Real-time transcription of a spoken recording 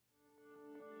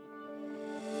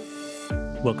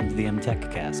Welcome to the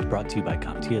MTech Cast, brought to you by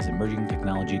CompTIA's Emerging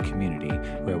Technology Community,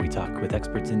 where we talk with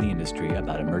experts in the industry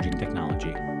about emerging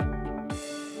technology.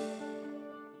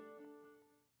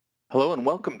 Hello and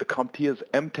welcome to CompTIA's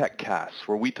MTech Cast,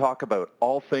 where we talk about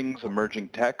all things emerging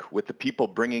tech with the people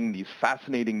bringing these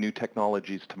fascinating new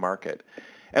technologies to market.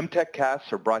 MTech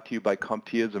Casts are brought to you by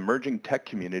CompTIA's Emerging Tech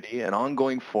Community, an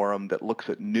ongoing forum that looks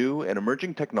at new and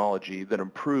emerging technology that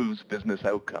improves business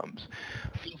outcomes.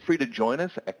 Feel free to join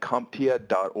us at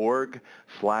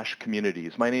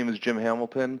comptia.org/communities. My name is Jim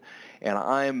Hamilton, and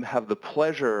I have the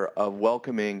pleasure of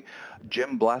welcoming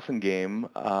Jim Blasingame,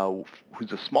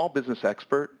 who's a small business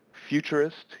expert,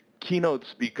 futurist, keynote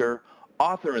speaker,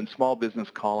 author and small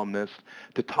business columnist,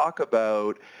 to talk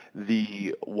about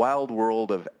the wild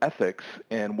world of ethics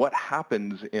and what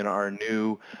happens in our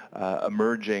new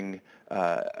emerging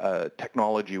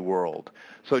technology world.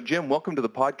 So Jim, welcome to the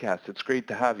podcast. It's great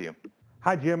to have you.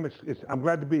 Hi, Jim. I'm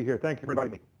glad to be here. Thank you for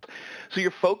inviting me. So your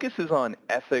focus is on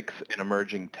ethics in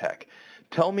emerging tech.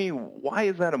 Tell me, why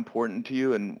is that important to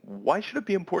you, and why should it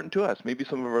be important to us? Maybe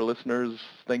some of our listeners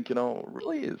think,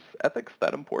 really, is ethics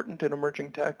that important in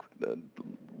emerging tech?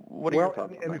 What are your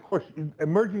thoughts? And of course,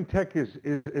 emerging tech is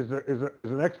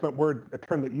an excellent word, a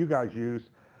term that you guys use.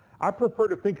 I prefer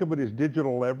to think of it as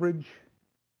digital leverage,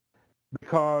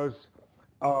 because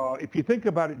if you think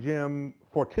about it, Jim,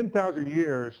 for 10,000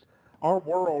 years, our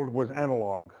world was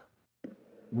analog.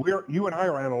 You and I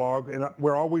are analog, and we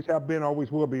always have been,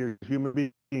 always will be as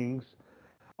human beings.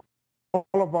 All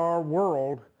of our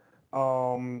world,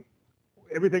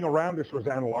 everything around us was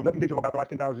analog. Nothing digital about the last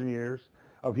 10,000 years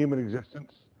of human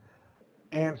existence.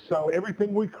 And so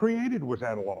everything we created was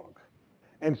analog.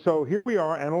 And so here we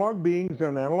are, analog beings in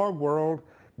an analog world.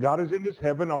 God is in his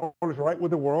heaven. All is right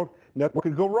with the world. Nothing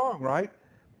could go wrong, right?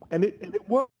 And it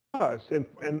was.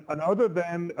 And other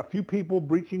than a few people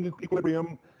breaching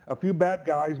equilibrium, a few bad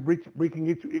guys breaking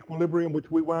equilibrium, which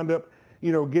we wound up,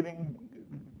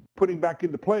 putting back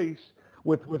into place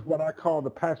with what I call the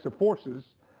passive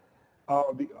forces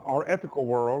of our ethical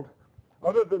world.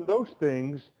 Other than those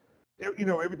things,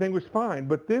 everything was fine.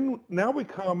 But then now we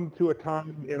come to a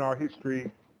time in our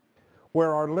history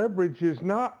where our leverage is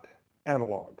not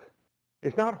analog.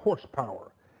 It's not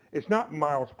horsepower. It's not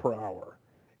miles per hour.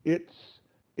 It's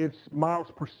miles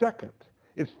per second.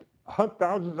 It's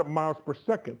thousands of miles per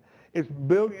second. It's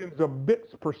billions of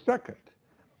bits per second.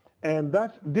 And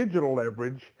that's digital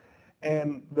leverage.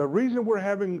 And the reason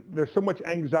there's so much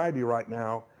anxiety right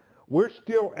now, we're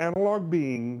still analog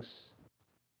beings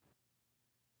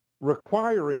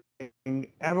requiring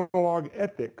analog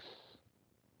ethics,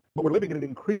 but we're living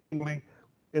in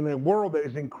a world that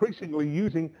is increasingly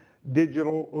using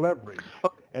digital leverage.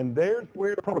 And there's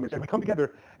where the problem is. As we come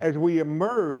together, as we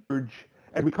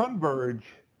converge,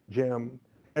 Jim,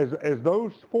 as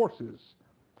those forces,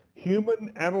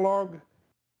 human analog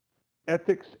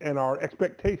ethics and our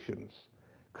expectations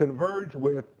converge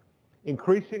with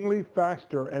increasingly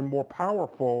faster and more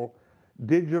powerful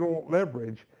digital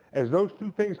leverage, as those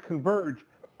two things converge,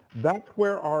 that's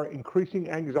where our increasing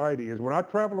anxiety is. When I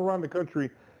travel around the country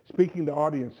speaking to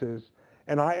audiences,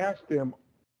 and I ask them,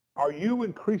 do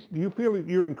you feel that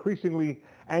you're increasingly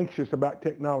anxious about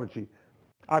technology?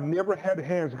 I've never had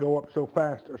hands go up so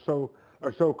fast or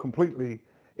so completely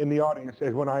in the audience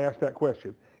as when I ask that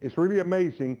question. It's really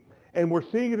amazing, and we're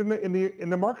seeing it in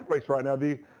the marketplace right now.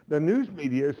 The news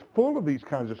media is full of these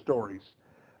kinds of stories,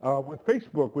 with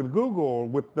Facebook, with Google,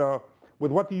 with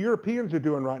what the Europeans are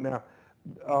doing right now.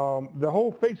 The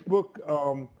whole Facebook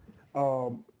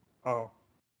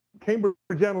Cambridge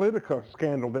Analytica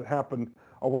scandal that happened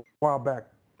a while back.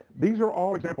 These are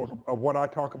all examples of what I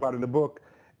talk about in the book,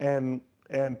 and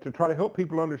to try to help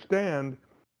people understand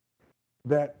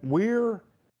that we're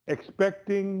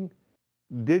expecting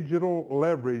digital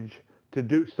leverage to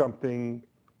do something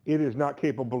it is not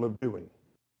capable of doing,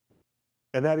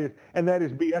 and that is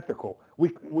be ethical.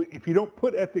 If you don't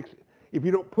put ethics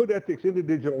into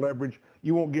digital leverage,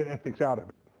 you won't get ethics out of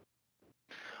it.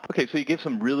 Okay, so you gave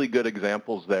some really good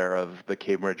examples there of the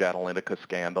Cambridge Analytica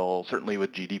scandal, certainly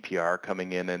with GDPR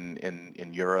coming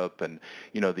in Europe, and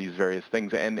these various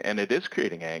things, and it is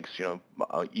creating angst.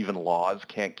 Even laws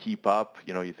can't keep up.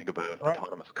 You think about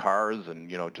autonomous cars and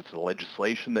just the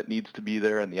legislation that needs to be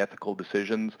there and the ethical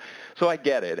decisions. So I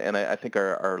get it, and I think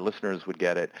our listeners would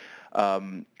get it.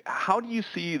 How do you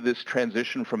see this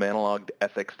transition from analog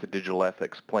ethics to digital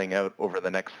ethics playing out over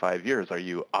the next 5 years? Are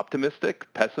you optimistic,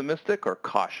 pessimistic, or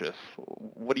cautious?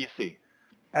 What do you see?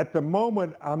 At the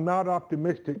moment, I'm not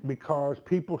optimistic because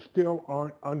people still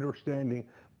aren't understanding.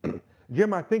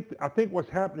 Jim, I think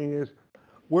what's happening is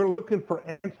we're looking for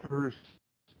answers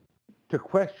to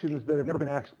questions that have never been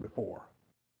asked before.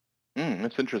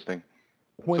 That's interesting.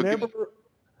 So give Whenever, us,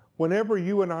 whenever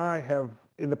you and I have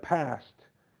in the past,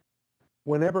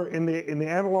 whenever in the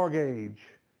analog age,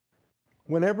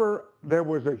 whenever there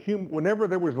was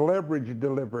leverage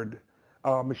delivered,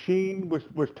 a machine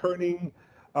was turning,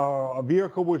 a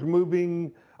vehicle was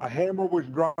moving, a hammer was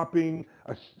dropping,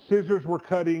 scissors were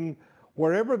cutting,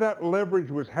 wherever that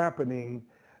leverage was happening,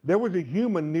 there was a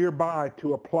human nearby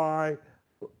to apply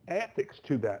ethics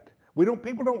to that.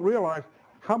 People don't realize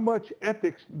how much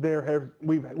ethics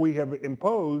we have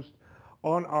imposed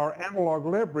on our analog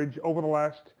leverage over the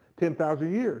last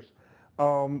 10,000 years.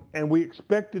 And we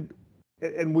expected,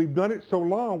 and we've done it so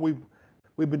long,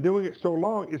 we've been doing it so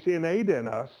long, it's innate in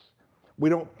us. We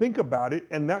don't think about it,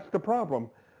 and that's the problem.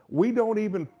 We don't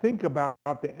even think about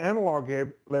the analog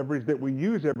leverage that we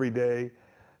use every day.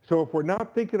 So if we're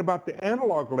not thinking about the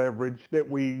analog leverage that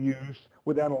we use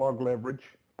with analog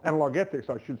ethics,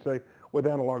 I should say, with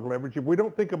analog leverage, if we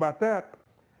don't think about that,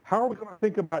 how are we going to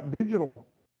think about digital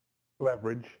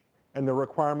leverage and the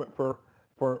requirement for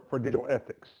digital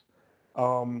ethics?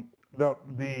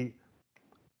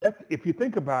 If you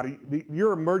think about it,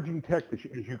 your emerging tech, as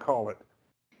you call it,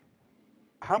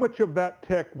 how much of that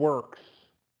tech works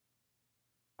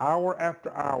hour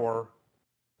after hour,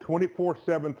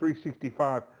 24/7,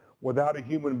 365, without a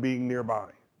human being nearby?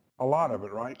 A lot of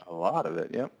it, right? a lot of it,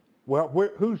 yeah. Well,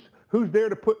 who's there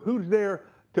to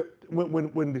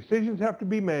when decisions have to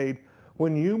be made,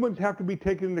 when humans have to be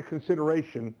taken into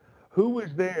consideration, who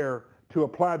is there to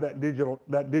apply that digital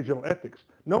ethics?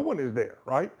 No one is there,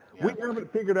 right? Yeah. We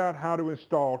haven't figured out how to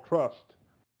install trust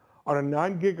on a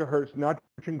 9 gigahertz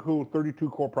nitrogen cooled 32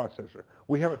 core processor.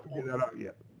 We haven't figured that out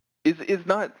yet. Is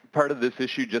not part of this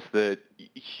issue just that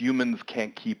humans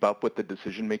can't keep up with the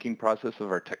decision-making process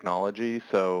of our technology?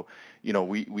 So,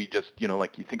 we just,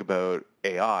 like you think about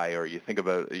AI, or you think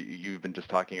about, you've been just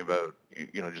talking about,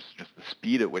 just the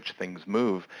speed at which things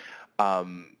move.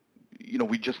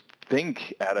 We just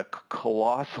think at a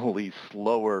colossally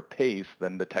slower pace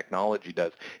than the technology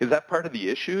does. Is that part of the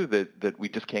issue, that we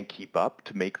just can't keep up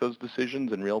to make those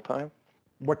decisions in real time?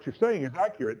 What you're saying is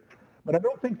accurate, but I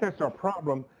don't think that's our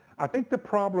problem. I think the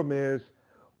problem is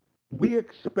we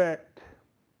expect,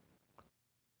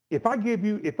 if I gave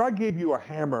you a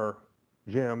hammer,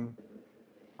 Jim,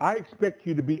 I expect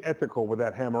you to be ethical with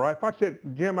that hammer, right? If I said,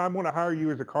 Jim, I want to hire you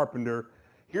as a carpenter,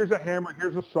 here's a hammer,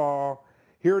 here's a saw,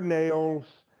 here are nails,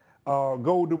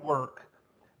 go to work.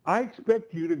 I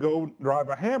expect you to go drive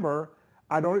a hammer.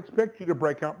 I don't expect you to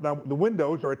break out the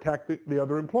windows or attack the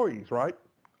other employees, right?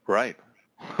 Right.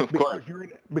 Of course.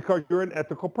 Because you're an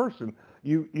ethical person.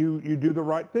 You do the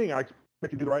right thing. I expect you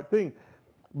to do the right thing.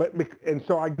 And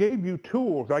so I gave you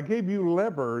tools. I gave you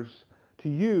levers to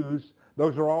use.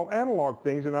 Those are all analog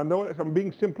things. And I know I'm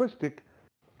being simplistic,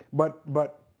 but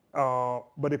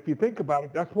if you think about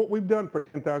it, that's what we've done for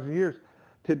 10,000 years.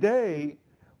 Today,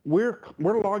 we're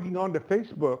logging on to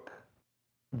Facebook.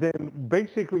 Then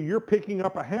basically you're picking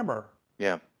up a hammer.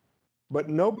 Yeah. But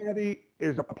nobody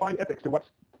is applying ethics to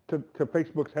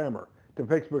Facebook's hammer, to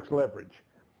Facebook's leverage.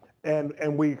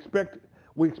 And we expect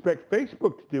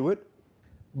Facebook to do it,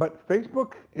 but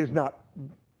Facebook is not.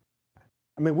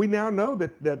 I mean, we now know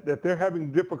that they're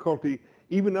having difficulty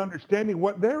even understanding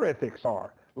what their ethics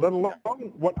are, let alone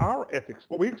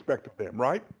what we expect of them,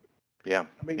 right? Yeah.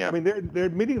 I mean, they're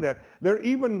admitting that. They're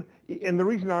even, and the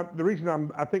reason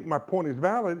I think my point is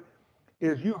valid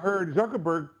is you heard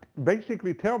Zuckerberg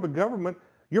basically tell the government,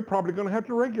 you're probably going to have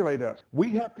to regulate us. We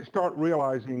have to start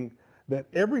realizing that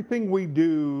everything we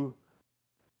do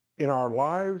in our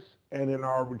lives and in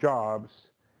our jobs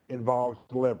involves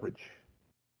leverage.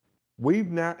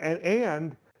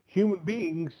 And human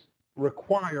beings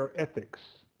require ethics,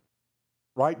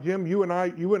 right, Jim? You and I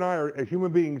are, as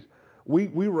human beings, we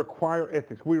require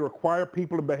ethics. We require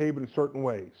people to behave in certain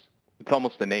ways. It's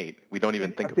almost innate. We don't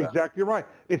even think about it. That's exactly right.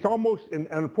 It's almost, and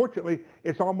unfortunately,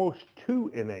 it's almost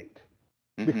too innate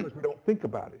because we don't think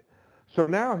about it. So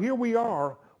now here we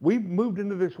are. We've moved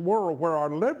into this world where our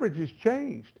leverage has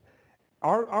changed.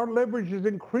 Our leverage is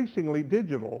increasingly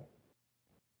digital,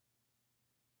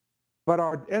 but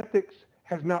our ethics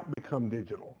has not become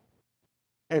digital.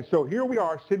 And so here we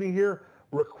are sitting here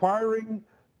requiring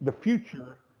the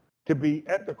future to be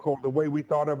ethical the way we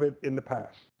thought of it in the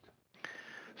past.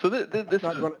 So that's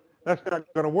not going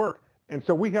to work. And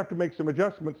so we have to make some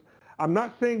adjustments. I'm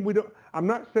not saying we're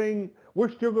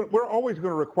always going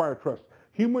to require trust.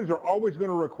 Humans are always going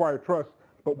to require trust,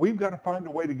 but we've got to find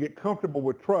a way to get comfortable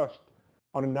with trust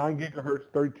on a 9 gigahertz,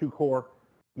 32 core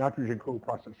nitrogen cooled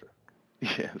processor.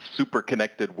 Yeah, super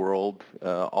connected world,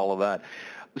 all of that.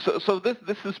 So this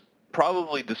is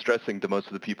probably distressing to most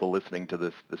of the people listening to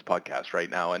this podcast right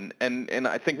now. And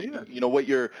I think what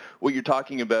you're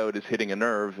talking about is hitting a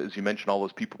nerve. As you mentioned, all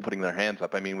those people putting their hands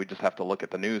up. I mean, we just have to look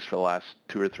at the news for the last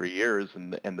 2 or 3 years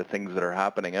and the things that are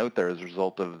happening out there as a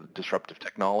result of disruptive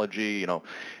technology.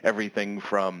 Everything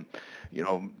from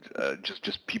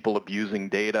just people abusing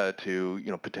data to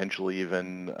potentially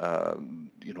even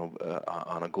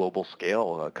on a global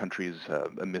scale, countries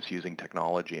misusing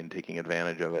technology and taking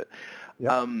advantage of it.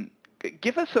 Yep.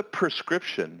 Give us a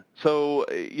prescription. So,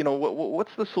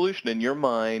 what's the solution in your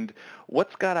mind?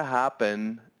 What's got to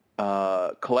happen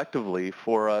collectively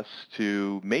for us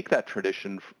to make that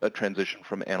transition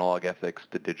from analog ethics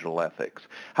to digital ethics?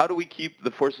 How do we keep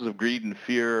the forces of greed and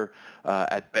fear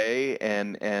at bay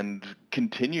and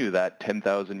continue that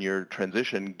 10,000-year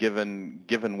transition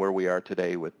given where we are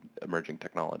today with emerging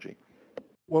technology?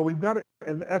 Well, we've got to,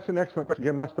 and that's an excellent question,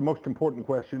 Jim. That's the most important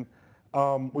question.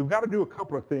 We've got to do a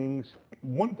couple of things.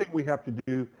 One thing we have to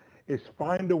do is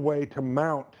find a way to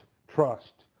mount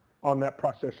trust on that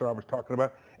processor I was talking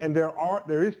about. And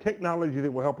there is technology that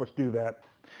will help us do that.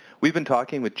 We've been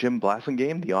talking with Jim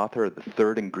Blasingame, the author of The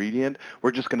Third Ingredient.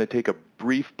 We're just going to take a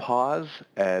brief pause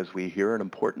as we hear an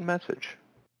important message.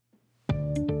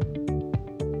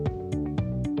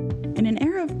 In an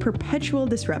era of perpetual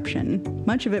disruption,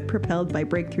 much of it propelled by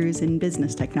breakthroughs in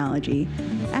business technology,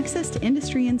 access to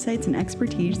industry insights and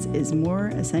expertise is more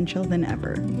essential than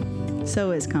ever.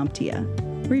 So is CompTIA.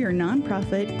 We're your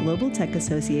nonprofit global tech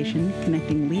association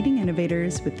connecting leading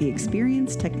innovators with the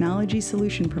experienced technology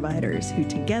solution providers who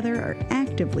together are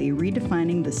actively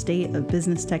redefining the state of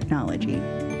business technology.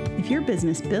 If your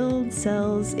business builds,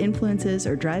 sells, influences,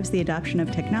 or drives the adoption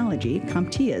of technology,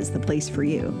 CompTIA is the place for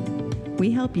you. We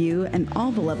help you and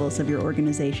all the levels of your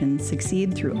organization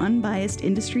succeed through unbiased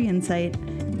industry insight,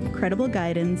 credible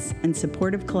guidance, and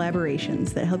supportive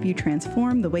collaborations that help you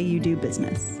transform the way you do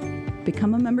business.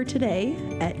 Become a member today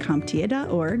at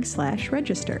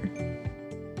comptia.org/register.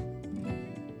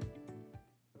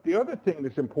 The other thing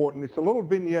that's important, it's a little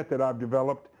vignette that I've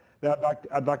developed that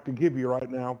I'd like to give you right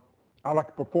now. I'd like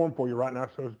to perform for you right now,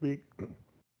 so to speak.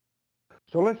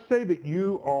 So let's say that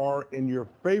you are in your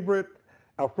favorite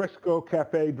alfresco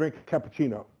cafe drinking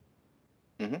cappuccino.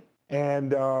 Mm-hmm.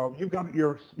 And you've got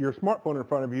your smartphone in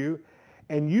front of you,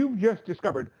 and you've just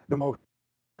discovered the most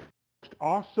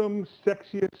awesome,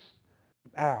 sexiest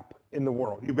app in the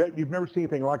world. You've never seen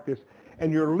anything like this,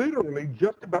 and you're literally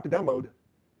just about to download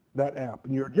that app,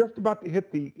 and you're just about to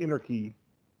hit the enter key,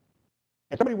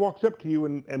 and somebody walks up to you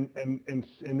and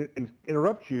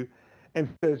interrupts you and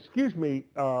says, "Excuse me,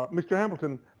 Mr.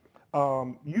 Hamilton,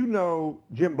 you know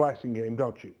Jim Blasingame,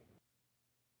 don't you?"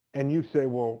 And you say,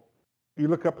 "Well," you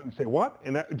look up and say, "What?"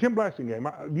 And Jim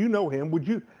Blasingame, you know him? Would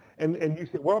you? And you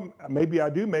say, "Well, maybe I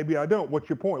do, maybe I don't. What's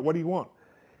your point? What do you want?"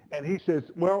 And he says,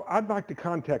 "Well, I'd like to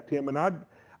contact him, and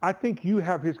I think you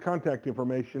have his contact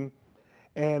information,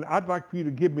 and I'd like for you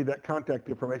to give me that contact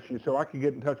information so I can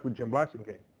get in touch with Jim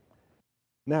Blasingame."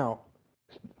 Now,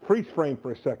 freeze frame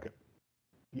for a second.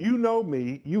 You know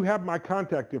me. You have my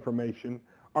contact information.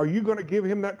 Are you going to give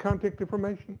him that contact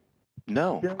information?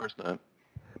 No, Jim? Of course not.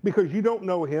 Because you don't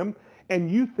know him, and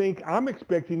you think I'm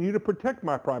expecting you to protect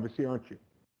my privacy, aren't you?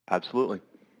 Absolutely.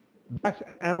 That's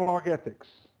analog ethics.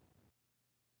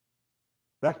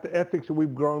 That's the ethics that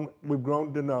we've grown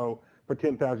to know for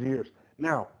 10,000 years.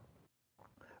 Now,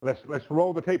 let's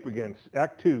roll the tape again.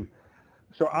 Act 2.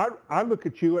 So I look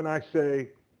at you and I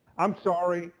say, "I'm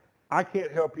sorry, I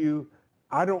can't help you.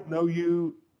 I don't know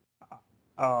you.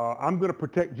 I'm going to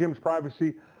protect Jim's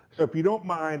privacy. So if you don't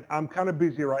mind, I'm kind of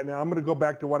busy right now. I'm going to go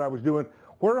back to what I was doing."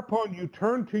 Whereupon you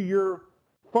turn to your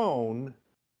phone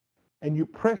and you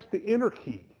press the enter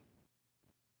key.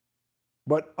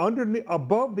 But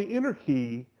above the enter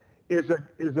key is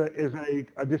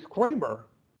a disclaimer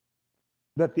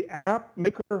that the app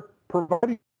maker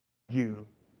provided you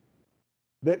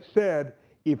that said,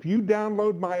 if you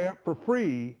download my app for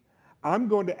free, I'm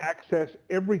going to access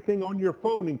everything on your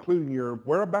phone, including your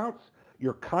whereabouts,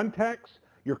 your contacts,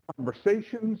 your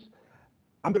conversations.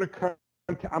 I'm going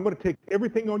to take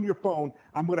everything on your phone.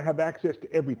 I'm going to have access to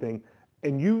everything.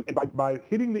 And you, by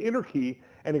hitting the enter key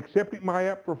and accepting my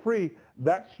app for free,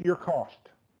 that's your cost.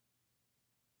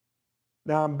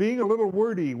 Now, I'm being a little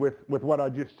wordy with what I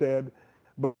just said,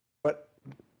 but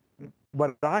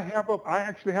I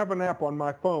actually have an app on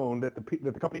my phone that the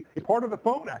company is part of the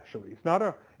phone. Actually,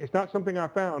 it's not something I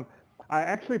found. I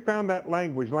actually found that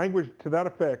language to that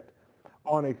effect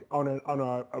on a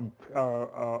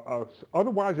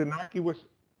otherwise innocuous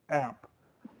app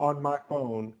on my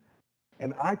phone,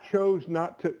 and I chose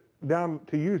not to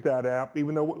use that app,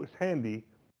 even though it was handy,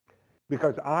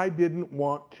 because I didn't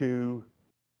want to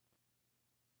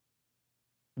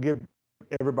give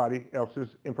everybody else's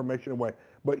information away.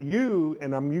 But you,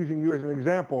 and I'm using you as an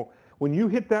example, when you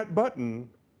hit that button,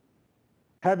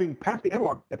 having passed the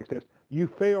analog ethics test, you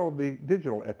failed the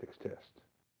digital ethics test.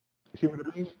 You see what I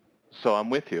mean? So I'm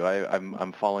with you.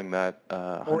 I'm following that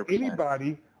 100%. Or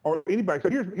anybody. So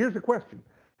here's the question.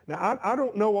 Now, I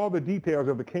don't know all the details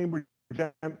of the Facebook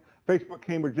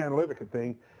Cambridge Analytica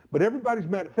thing, but everybody's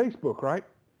met at Facebook, right?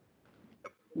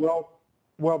 Well,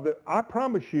 I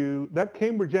promise you that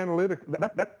Cambridge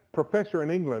Analytica, that professor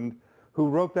in England who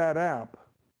wrote that app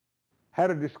had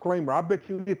a disclaimer. I bet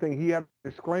you anything he had a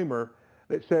disclaimer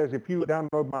that says, if you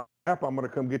download my app, I'm going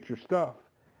to come get your stuff.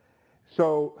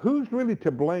 So who's really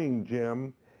to blame,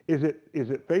 Jim? Is it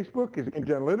Facebook? Is it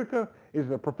Cambridge Analytica? Is it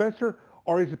the professor?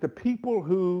 Or is it the people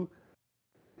who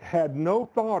had no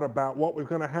thought about what was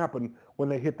going to happen when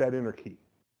they hit that enter key?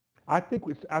 I think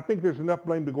there's enough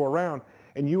blame to go around.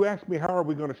 And you ask me, how are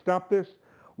we going to stop this?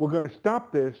 We're going to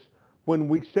stop this when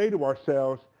we say to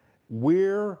ourselves,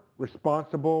 we're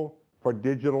responsible for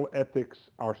digital ethics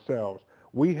ourselves.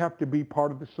 We have to be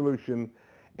part of the solution.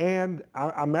 And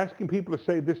I'm asking people to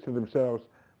say this to themselves: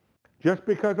 just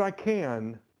because I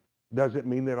can doesn't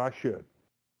mean that I should.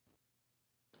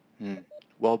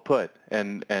 Well put,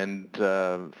 and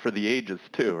for the ages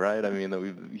too, right? I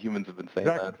mean, humans have been saying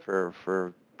Exactly. that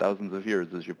for thousands of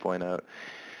years, as you point out.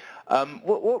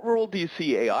 What role do you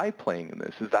see AI playing in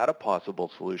this? Is that a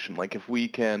possible solution? Like, if we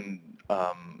can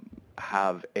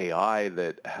have AI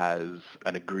that has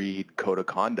an agreed code of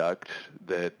conduct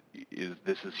that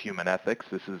this is human ethics,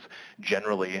 this is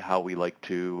generally how we like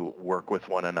to work with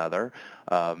one another,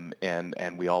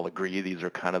 and we all agree these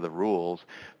are kind of the rules.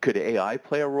 Could AI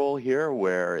play a role here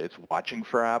where it's watching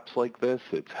for apps like this,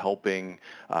 it's helping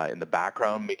in the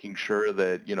background, making sure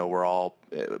that we're all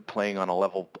playing on a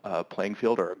level playing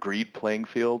field or agreed playing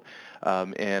field,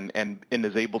 and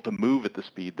is able to move at the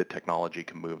speed that technology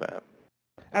can move at?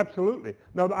 Absolutely.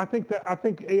 No, I think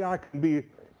AI can be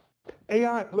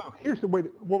AI. Look, here's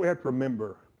what we have to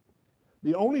remember.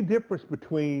 The only difference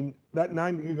between that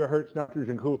 90 gigahertz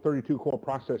nitrogen cooled 32 core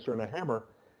processor and a hammer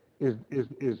is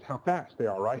how fast they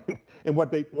are, right? And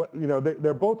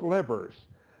they're both levers,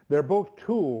 they're both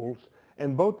tools,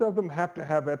 and both of them have to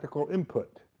have ethical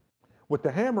input. With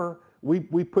the hammer, we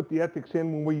put the ethics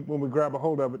in when we grab a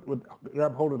hold of it,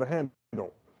 grab hold of the handle.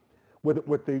 With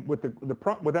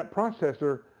that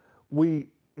processor, we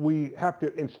have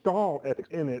to install ethics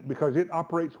in it because it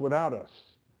operates without us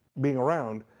being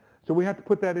around. So we have to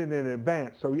put that in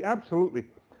advance. So absolutely,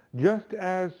 just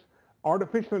as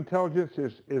artificial intelligence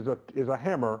is a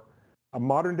hammer, a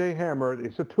modern day hammer,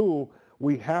 it's a tool,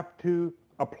 we have to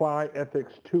apply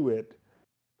ethics to it.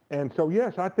 And so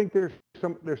yes, I think there's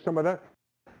some of that.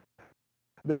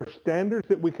 There are standards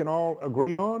that we can all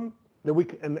agree on that we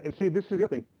can, and see, this is the other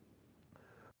thing.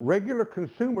 Regular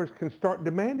consumers can start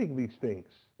demanding these things.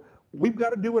 We've got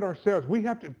to do it ourselves. We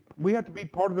have to be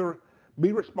part of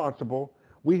be responsible.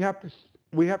 We have to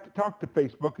talk to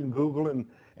Facebook and Google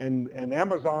and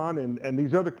Amazon and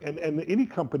these other and any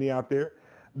company out there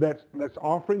that's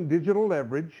offering digital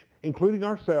leverage, including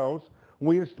ourselves.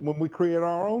 When we create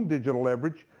our own digital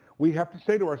leverage, we have to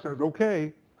say to ourselves,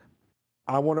 okay,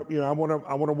 I want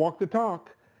to walk the talk,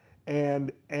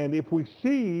 and if we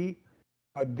see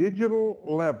a digital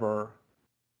lever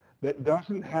that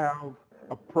doesn't have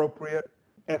appropriate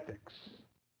ethics,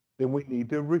 then we need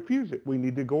to refuse it. We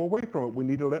need to go away from it. We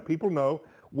need to let people know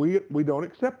we don't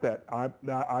accept that. I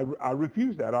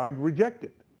refuse that. I reject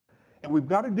it. And we've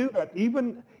got to do that.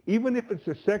 Even if it's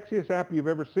the sexiest app you've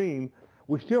ever seen,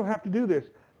 we still have to do this.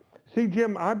 See,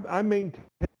 Jim, I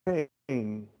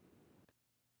maintain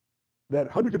that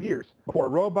hundreds of years before a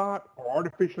robot or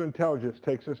artificial intelligence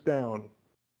takes us down,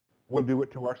 we'll do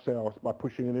it to ourselves by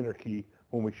pushing an enter key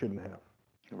when we shouldn't have.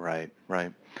 Right.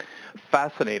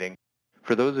 Fascinating.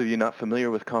 For those of you not familiar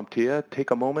with CompTIA,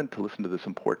 take a moment to listen to this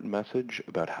important message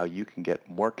about how you can get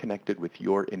more connected with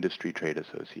your industry trade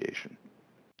association.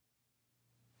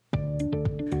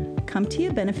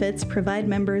 CompTIA benefits provide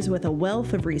members with a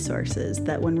wealth of resources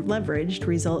that, when leveraged,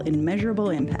 result in measurable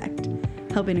impact,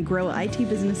 helping to grow IT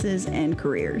businesses and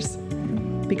careers.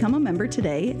 Become a member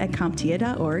today at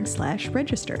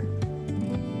CompTIA.org/register.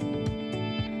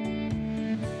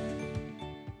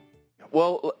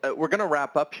 Well, we're going to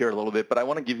wrap up here a little bit, but I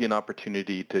want to give you an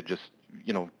opportunity to just,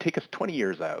 take us 20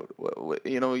 years out.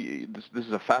 This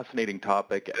is a fascinating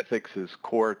topic. Ethics is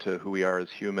core to who we are as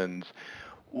humans.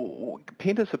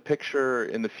 Paint us a picture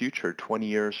in the future, 20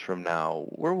 years from now.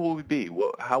 Where will we be?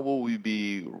 How will we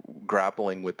be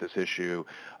grappling with this issue?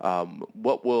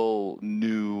 What will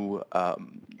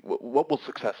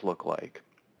success look like?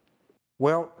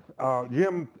 Well,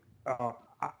 Jim,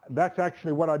 that's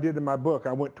actually what I did in my book.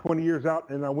 I went 20 years out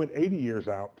and I went 80 years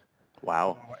out.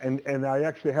 Wow. And I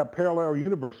actually have parallel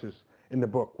universes in the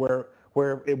book where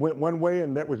it went one way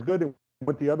and that was good, and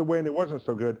went the other way and it wasn't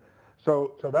so good.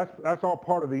 So that's all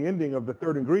part of the ending of the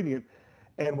third ingredient.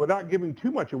 And without giving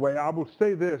too much away, I will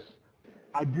say this.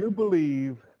 I do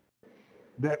believe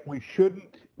that we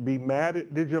shouldn't be mad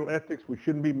at digital ethics. We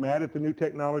shouldn't be mad at the new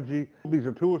technology. These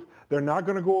are tools. They're not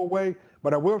going to go away.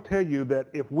 But I will tell you that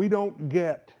if we don't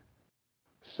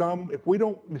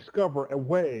discover a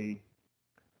way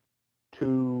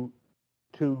to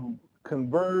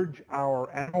converge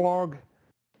our analog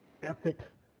ethic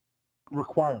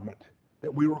requirement,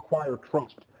 that we require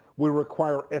trust, we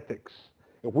require ethics.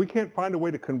 If we can't find a way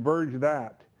to converge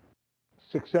that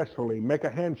successfully, make a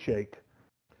handshake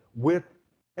with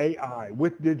AI,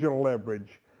 with digital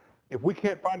leverage, if we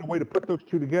can't find a way to put those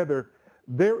two together,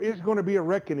 there is going to be a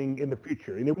reckoning in the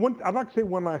future. And I'd like to say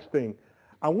one last thing.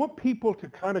 I want people to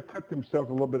kind of cut themselves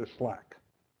a little bit of slack.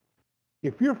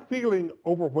 If you're feeling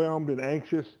overwhelmed and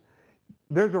anxious,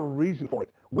 there's a reason for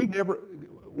it.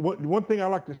 One thing I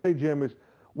like to say, Jim, is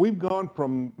we've gone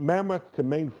from mammoth to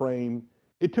mainframe.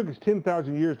 It took us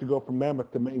 10,000 years to go from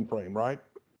mammoth to mainframe, right?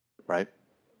 Right.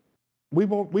 We've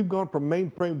gone from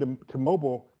mainframe to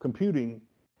mobile computing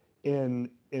in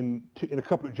a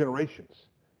couple of generations.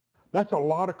 That's a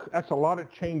lot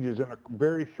of changes in a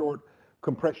very short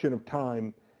compression of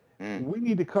time. We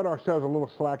need to cut ourselves a little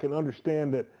slack and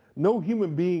understand that no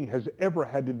human being has ever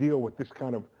had to deal with this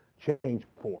kind of change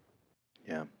before.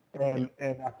 Yeah. And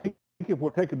I think if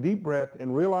we'll take a deep breath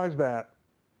and realize that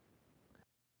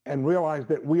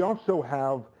we also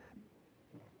have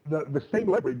the same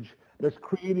leverage that's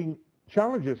creating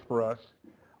challenges for us,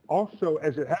 also,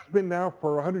 as it has been now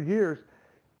for 100 years,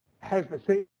 has the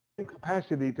same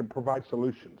capacity to provide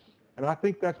solutions. And I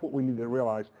think that's what we need to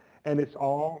realize. And it's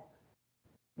all,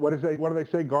 what do they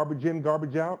say, garbage in,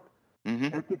 garbage out?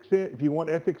 Mm-hmm. Ethics in. If you want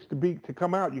ethics to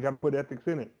come out, you got to put ethics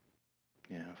in it.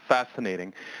 Yeah,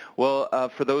 fascinating. Well,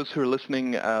 for those who are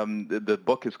listening, the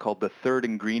book is called The Third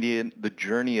Ingredient, The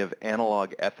Journey of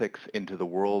Analog Ethics into the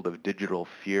World of Digital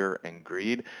Fear and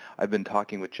Greed. I've been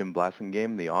talking with Jim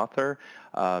Blasingame, the author,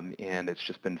 and it's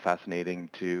just been fascinating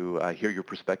to hear your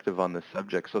perspective on this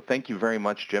subject. So thank you very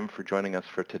much, Jim, for joining us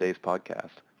for today's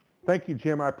podcast. Thank you,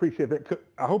 Jim. I appreciate that.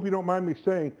 I hope you don't mind me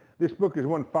saying this book has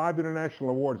won 5 international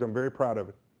awards. I'm very proud of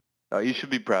it. Oh, you should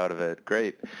be proud of it.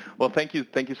 Great. Well, thank you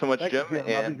so much, Jim,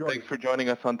 and thanks for joining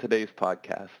us on today's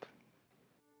podcast.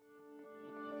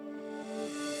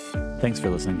 Thanks for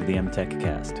listening to the MTech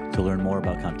Cast. To learn more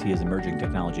about CompTIA's emerging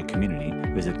technology community,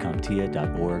 visit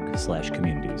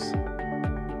comptia.org/communities.